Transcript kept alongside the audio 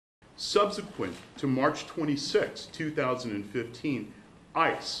Subsequent to March 26, 2015,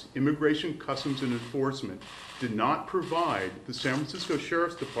 ICE, Immigration, Customs and Enforcement, did not provide the San Francisco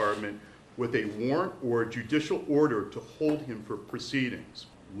Sheriff's Department with a warrant or a judicial order to hold him for proceedings.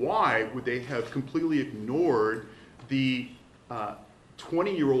 Why would they have completely ignored the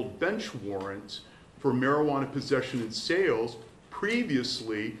 20-year-old bench warrant for marijuana possession and sales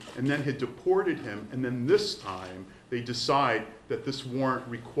previously, and then had deported him, and then this time they decide that this warrant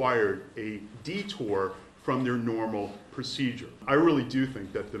required a detour from their normal procedure? I really do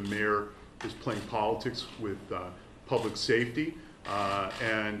think that the mayor is playing politics with public safety,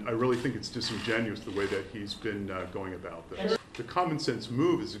 and I really think it's disingenuous the way that he's been going about this. The common sense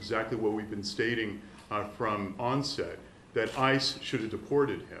move is exactly what we've been stating from onset, that ICE should have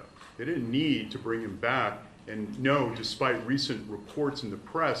deported him. They didn't need to bring him back, and no, despite recent reports in the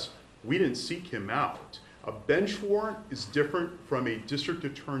press, we didn't seek him out. A bench warrant is different from a district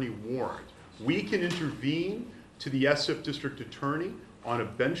attorney warrant. We can intervene to the SF district attorney on a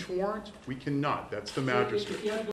bench warrant. We cannot. That's the magistrate.